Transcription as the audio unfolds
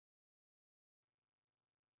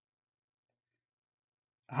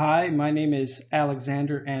Hi, my name is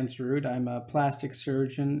Alexander Anzarut. I'm a plastic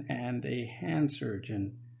surgeon and a hand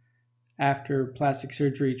surgeon. After plastic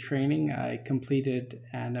surgery training, I completed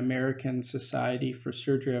an American Society for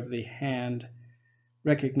Surgery of the Hand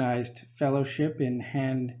recognized fellowship in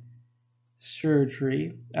hand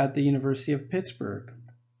surgery at the University of Pittsburgh.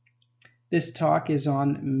 This talk is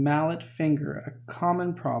on mallet finger, a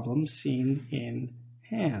common problem seen in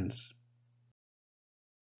hands.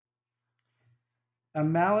 A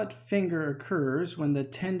mallet finger occurs when the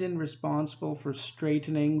tendon responsible for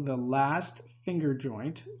straightening the last finger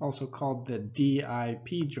joint, also called the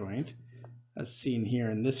DIP joint, as seen here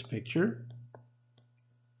in this picture,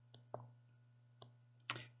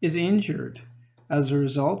 is injured. As a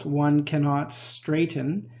result, one cannot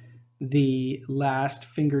straighten the last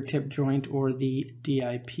fingertip joint or the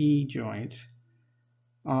DIP joint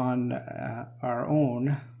on our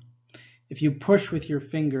own. If you push with your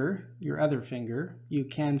finger, your other finger, you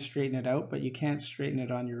can straighten it out, but you can't straighten it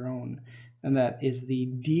on your own. And that is the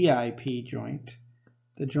DIP joint.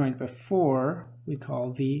 The joint before we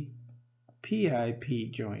call the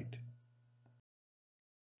PIP joint.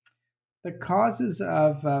 The causes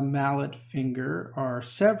of a mallet finger are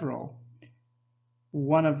several.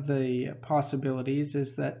 One of the possibilities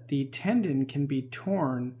is that the tendon can be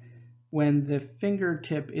torn when the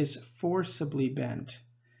fingertip is forcibly bent.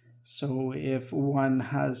 So if one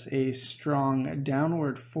has a strong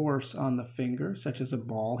downward force on the finger, such as a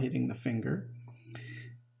ball hitting the finger,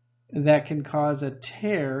 that can cause a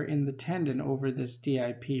tear in the tendon over this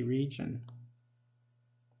DIP region,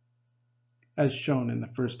 as shown in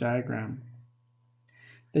the first diagram.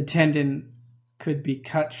 The tendon could be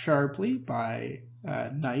cut sharply by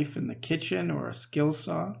a knife in the kitchen or a skill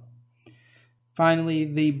saw. Finally,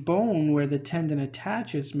 the bone where the tendon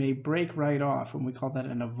attaches may break right off, and we call that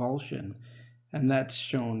an avulsion, and that's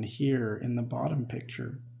shown here in the bottom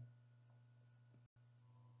picture.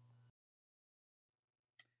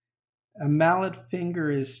 A mallet finger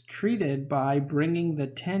is treated by bringing the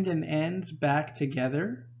tendon ends back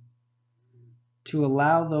together to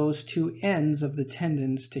allow those two ends of the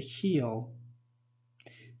tendons to heal.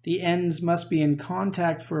 The ends must be in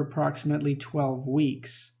contact for approximately 12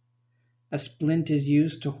 weeks. A splint is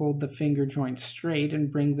used to hold the finger joint straight and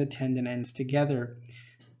bring the tendon ends together.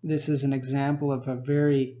 This is an example of a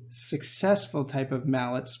very successful type of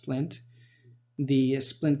mallet splint. The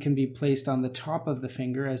splint can be placed on the top of the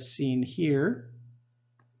finger as seen here,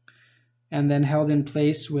 and then held in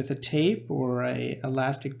place with a tape or an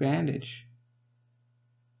elastic bandage.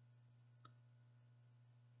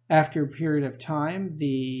 After a period of time,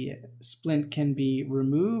 the splint can be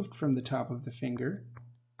removed from the top of the finger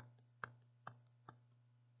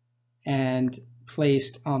and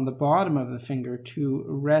placed on the bottom of the finger to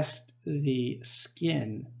rest the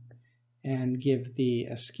skin and give the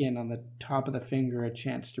skin on the top of the finger a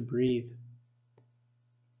chance to breathe.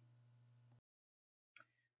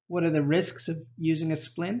 What are the risks of using a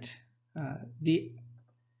splint? The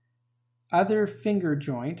other finger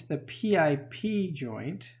joint, the PIP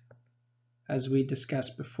joint, as we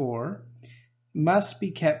discussed before, must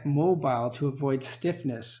be kept mobile to avoid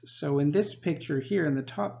stiffness. So in this picture here, in the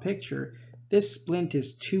top picture, this splint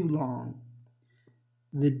is too long.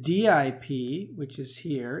 The DIP, which is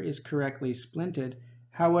here, is correctly splinted.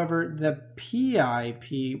 However, the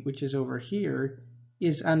PIP, which is over here,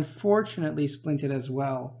 is unfortunately splinted as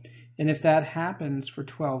well. And if that happens for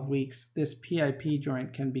 12 weeks, this PIP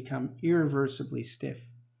joint can become irreversibly stiff.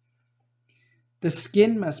 The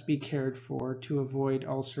skin must be cared for to avoid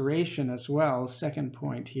ulceration as well. Second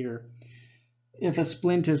point here. If a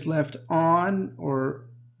splint is left on or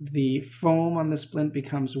the foam on the splint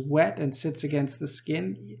becomes wet and sits against the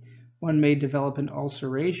skin, one may develop an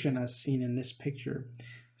ulceration as seen in this picture.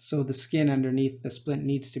 So the skin underneath the splint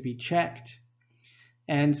needs to be checked.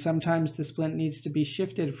 And sometimes the splint needs to be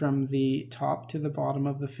shifted from the top to the bottom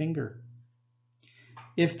of the finger.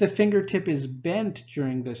 If the fingertip is bent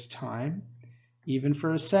during this time, even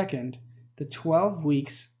for a second, the 12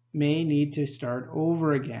 weeks may need to start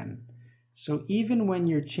over again. So even when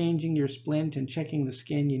you're changing your splint and checking the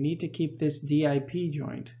skin, you need to keep this DIP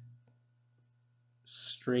joint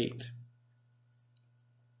straight.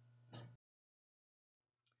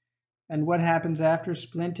 And what happens after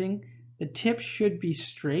splinting? The tip should be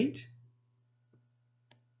straight.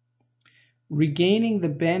 Regaining the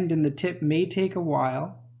bend in the tip may take a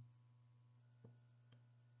while.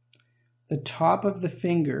 The top of the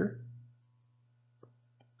finger,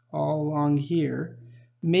 all along here,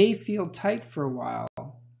 may feel tight for a while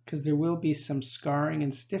because there will be some scarring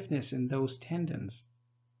and stiffness in those tendons.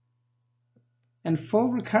 and full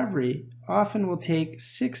recovery often will take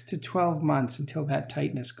 6 to 12 months until that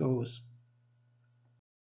tightness goes.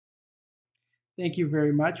 Thank you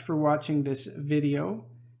very much for watching this video.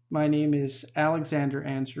 My name is Alexander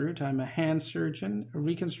Anzarut. I'm a hand surgeon, a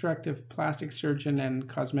reconstructive plastic surgeon, and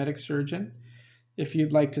cosmetic surgeon. If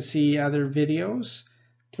you'd like to see other videos,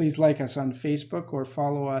 please like us on Facebook or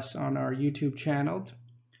follow us on our YouTube channel,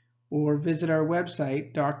 or visit our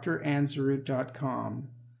website, dranzarut.com.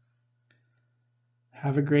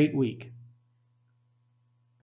 Have a great week.